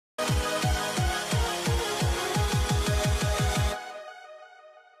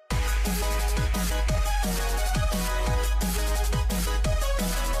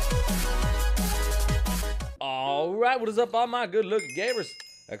Alright, what is up all my good looking gamers?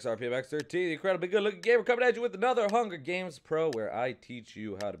 xRpMx13, the incredibly good looking gamer, coming at you with another Hunger Games Pro, where I teach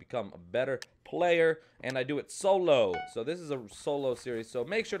you how to become a better player, and I do it solo. So this is a solo series, so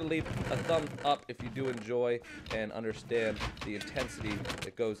make sure to leave a thumbs up if you do enjoy and understand the intensity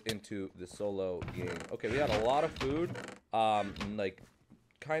that goes into the solo game. Okay, we got a lot of food, like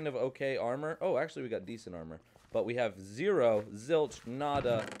kind of okay armor. Oh, actually we got decent armor, but we have zero, zilch,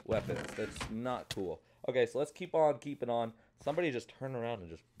 nada weapons. That's not cool. Okay, so let's keep on keeping on. Somebody just turned around and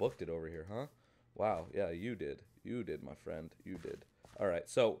just booked it over here, huh? Wow, yeah, you did. You did, my friend. You did. Alright,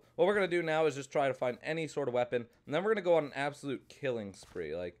 so what we're going to do now is just try to find any sort of weapon, and then we're going to go on an absolute killing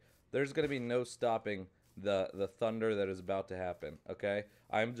spree. Like, there's going to be no stopping the thunder that is about to happen, okay?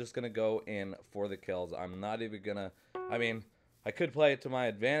 I'm just going to go in for the kills. I'm not even going to... I mean, I could play it to my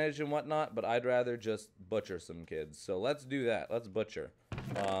advantage and whatnot, but I'd rather just butcher some kids. So let's do that. Let's butcher.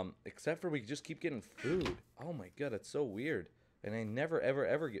 Except for we just keep getting food. Oh my god, it's so weird. And I never, ever,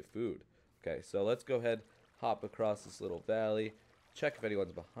 ever get food. Okay, so let's go ahead, hop across this little valley, check if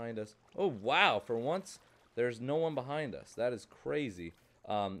anyone's behind us. Oh wow, for once, there's no one behind us. That is crazy.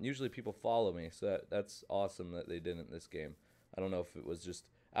 Usually people follow me, so that's awesome that they didn't this game. I don't know if it was just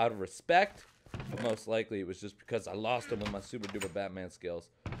out of respect, but most likely it was just because I lost him with my super duper Batman skills.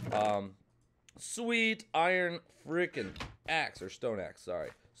 Sweet iron freaking axe, or stone axe, sorry.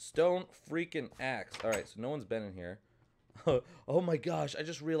 Stone freaking axe. Alright, so no one's been in here. Oh my gosh, I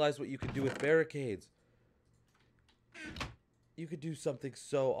just realized what you could do with barricades. You could do something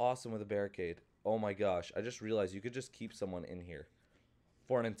so awesome with a barricade. Oh my gosh, I just realized you could just keep someone in here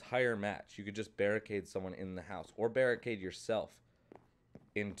for an entire match. You could just barricade someone in the house, or barricade yourself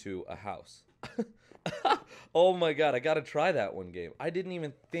into a house. Oh my god, I gotta try that one game. I didn't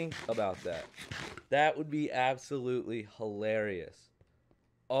even think about that. That would be absolutely hilarious.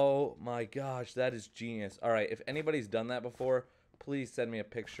 Oh my gosh, that is genius. Alright, if anybody's done that before, please send me a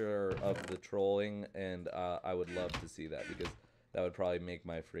picture of the trolling, and I would love to see that, because that would probably make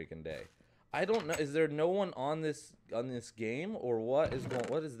my freaking day. I don't know, is there no one on this game, or what is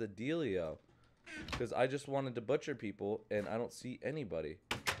the dealio? Because I just wanted to butcher people, and I don't see anybody.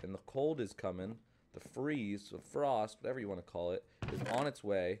 And the cold is coming. The freeze, the frost, whatever you want to call it, is on its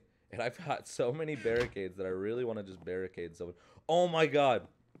way. And I've got so many barricades that I really want to just barricade someone. Oh my god.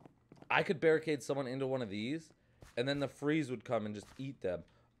 I could barricade someone into one of these, and then the freeze would come and just eat them.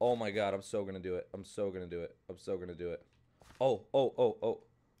 Oh my god, I'm so gonna do it. I'm so gonna do it. I'm so gonna do it. Oh, oh, oh, oh.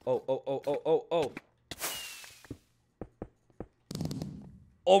 Oh, oh, oh, oh, oh, oh.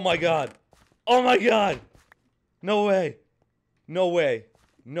 Oh my god. Oh my god. No way. No way.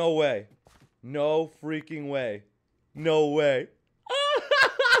 No way. No freaking way. No way.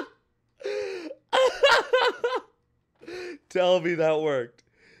 Tell me that worked.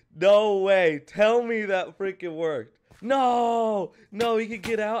 No way. Tell me that freaking worked. No. No, he could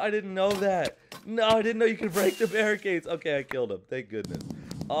get out. I didn't know that. No, I didn't know you could break the barricades. Okay, I killed him. Thank goodness.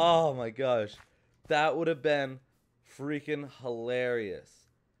 Oh my gosh. That would have been freaking hilarious.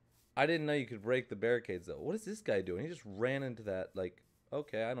 I didn't know you could break the barricades though. What is this guy doing? He just ran into that, like,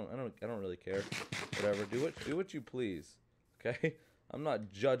 okay, I don't really care. Whatever. Do what you please. Okay? I'm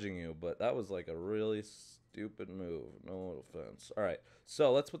not judging you, but that was like a really stupid move. No offense. Alright.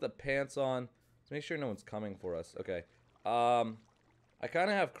 So let's put the pants on. Let's make sure no one's coming for us. Okay. I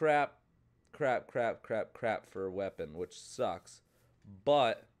kinda have crap for a weapon, which sucks.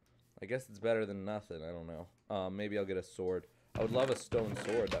 But I guess it's better than nothing. I don't know. Maybe I'll get a sword. I would love a stone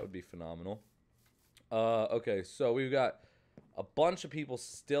sword. That would be phenomenal. Okay, so we've got a bunch of people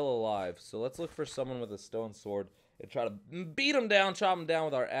still alive. So let's look for someone with a stone sword and try to beat them down, chop them down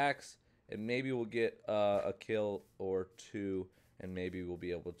with our axe. And maybe we'll get a kill or two. And maybe we'll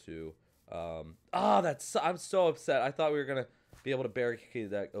be able to... I'm so upset. I thought we were going to be able to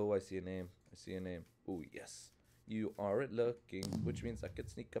barricade that. Oh, I see a name. I see a name. Oh, yes. You aren't looking, which means I could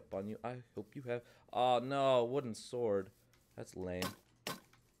sneak up on you. I hope you have... Oh, no. Wooden sword. That's lame.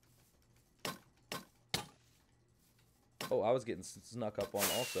 Oh, I was getting snuck up on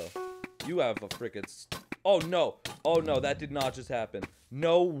also. You have a frickin'... Oh, no. Oh, no. That did not just happen.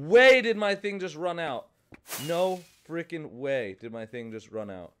 No way did my thing just run out. No frickin' way did my thing just run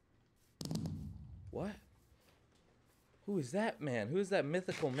out. What? Who is that man? Who is that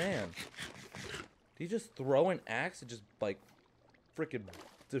mythical man? Did he just throw an axe and just, like, frickin'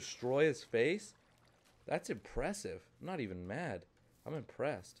 destroy his face? That's impressive. I'm not even mad. I'm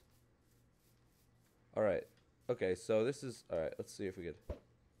impressed. Alright. Okay, so this is... Alright, let's see if we could...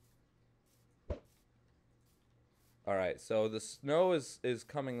 Alright, so the snow is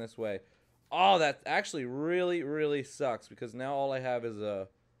coming this way. Oh, that actually really, really sucks, because now all I have is a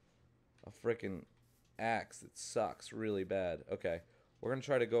frickin' axe. It sucks really bad. Okay, we're gonna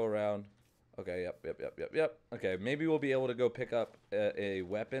try to go around. Okay, yep. Okay, maybe we'll be able to go pick up a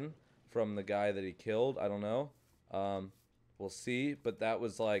weapon from the guy that he killed. I don't know. We'll see. But that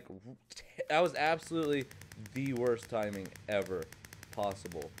was like, that was absolutely the worst timing ever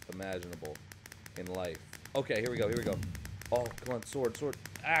possible, imaginable in life. Okay, here we go. Oh, come on, sword,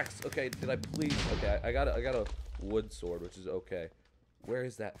 axe. Okay, did I please? Okay, I got a wood sword, which is okay. Where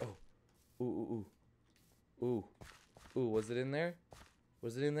is that? Oh, ooh. Was it in there?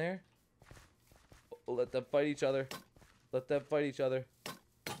 Was it in there? Let them fight each other. I'm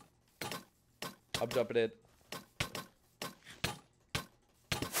jumping in.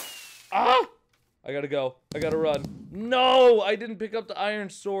 Ah! I gotta go. I gotta run. No! I didn't pick up the iron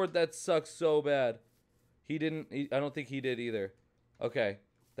sword. That sucks so bad. He didn't. I don't think he did either. Okay.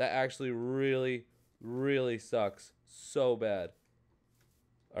 That actually really, really sucks so bad.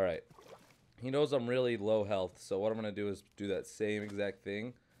 Alright. He knows I'm really low health, so what I'm gonna do is do that same exact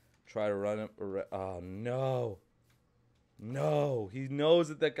thing. Try to run him. Oh, no. No. He knows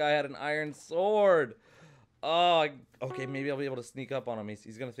that that guy had an iron sword. Oh, okay, maybe I'll be able to sneak up on him.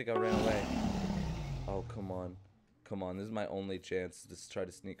 He's gonna think I ran away. Oh, come on. Come on, this is my only chance to just try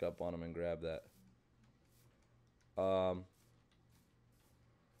to sneak up on him and grab that. Oh,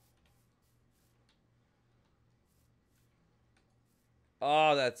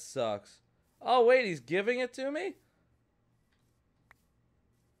 that sucks. Oh, wait, he's giving it to me?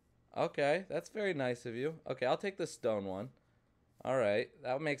 Okay, that's very nice of you. Okay, I'll take the stone one. Alright,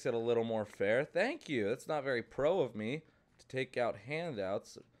 that makes it a little more fair. Thank you. That's not very pro of me to take out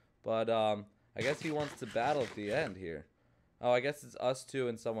handouts. But, I guess he wants to battle at the end here. Oh, I guess it's us two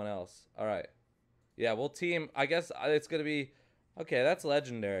and someone else. Alright. Yeah, we'll team. I guess it's gonna be... Okay, that's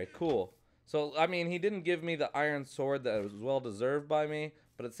legendary. Cool. So, I mean, he didn't give me the iron sword that was well deserved by me.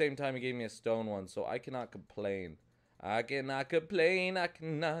 But at the same time, he gave me a stone one. So I cannot complain. I cannot complain. I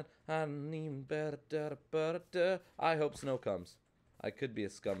cannot. I'm even better. I hope snow comes. I could be a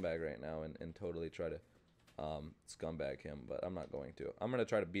scumbag right now and totally try to scumbag him, but I'm not going to. I'm going to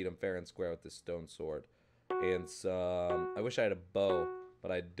try to beat him fair and square with this stone sword. And I wish I had a bow,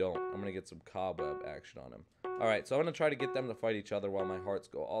 but I don't. I'm going to get some cobweb action on him. Alright, so I'm going to try to get them to fight each other while my hearts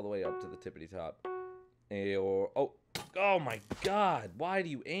go all the way up to the tippity top. Oh my god. Why do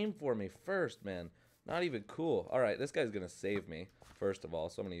you aim for me first, man? Not even cool. Alright, this guy's going to save me, first of all,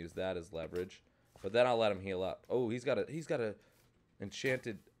 so I'm going to use that as leverage. But then I'll let him heal up. Oh, he's got a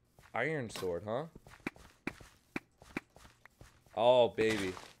enchanted iron sword, huh? Oh,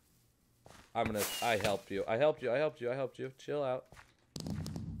 baby. I helped you. I helped you. Chill out.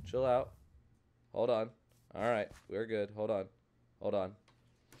 Hold on. Alright, we're good. Hold on.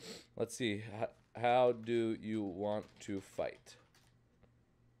 Let's see. How do you want to fight?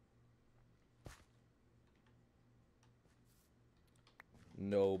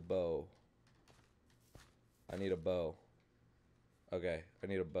 No bow. I need a bow. Okay, I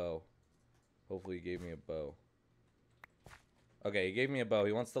need a bow. Hopefully he gave me a bow. Okay, he gave me a bow.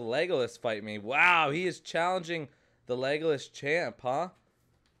 He wants the Legolas fight me. Wow, he is challenging the Legolas champ, huh?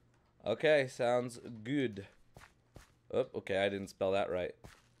 Okay, sounds good. Oh, okay, I didn't spell that right.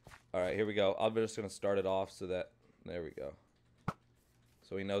 Alright, here we go. I'm just going to start it off so that... There we go.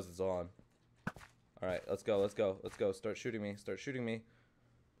 So he knows it's on. Alright, let's go. Start shooting me. Start shooting me.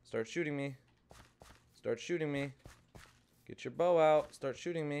 Get your bow out. Start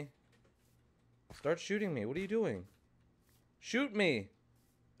shooting me. What are you doing? Shoot me.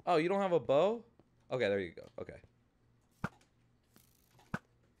 Oh, you don't have a bow? Okay, there you go. Okay.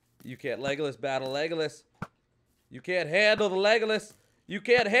 You can't Legolas battle Legolas. You can't handle the Legolas.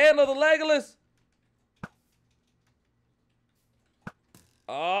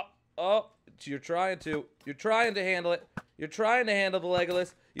 Oh, you're trying to. You're trying to handle it. You're trying to handle the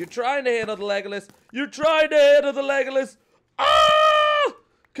Legolas. Ah!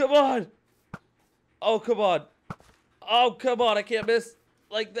 Come on. Oh, come on. I can't miss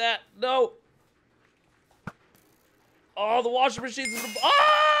like that. No. Oh, the washing machine's...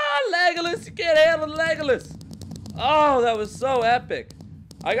 Legolas. You can't handle Legolas. Oh, that was so epic.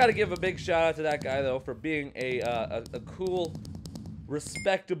 I gotta give a big shout out to that guy, though, for being a cool,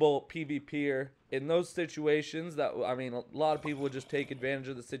 respectable PvPer. In those situations, that, I mean, a lot of people would just take advantage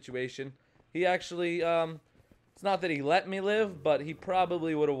of the situation. He actually, it's not that he let me live, but he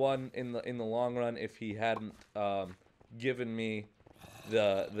probably would have won in the long run if he hadn't given me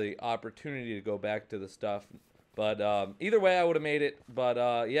the opportunity to go back to the stuff. But either way, I would have made it.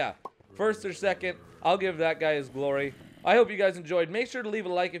 But yeah, first or second, I'll give that guy his glory. I hope you guys enjoyed. Make sure to leave a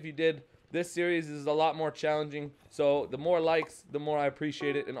like if you did. This series is a lot more challenging, so the more likes, the more I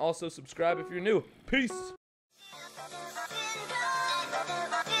appreciate it. And also subscribe if you're new. Peace!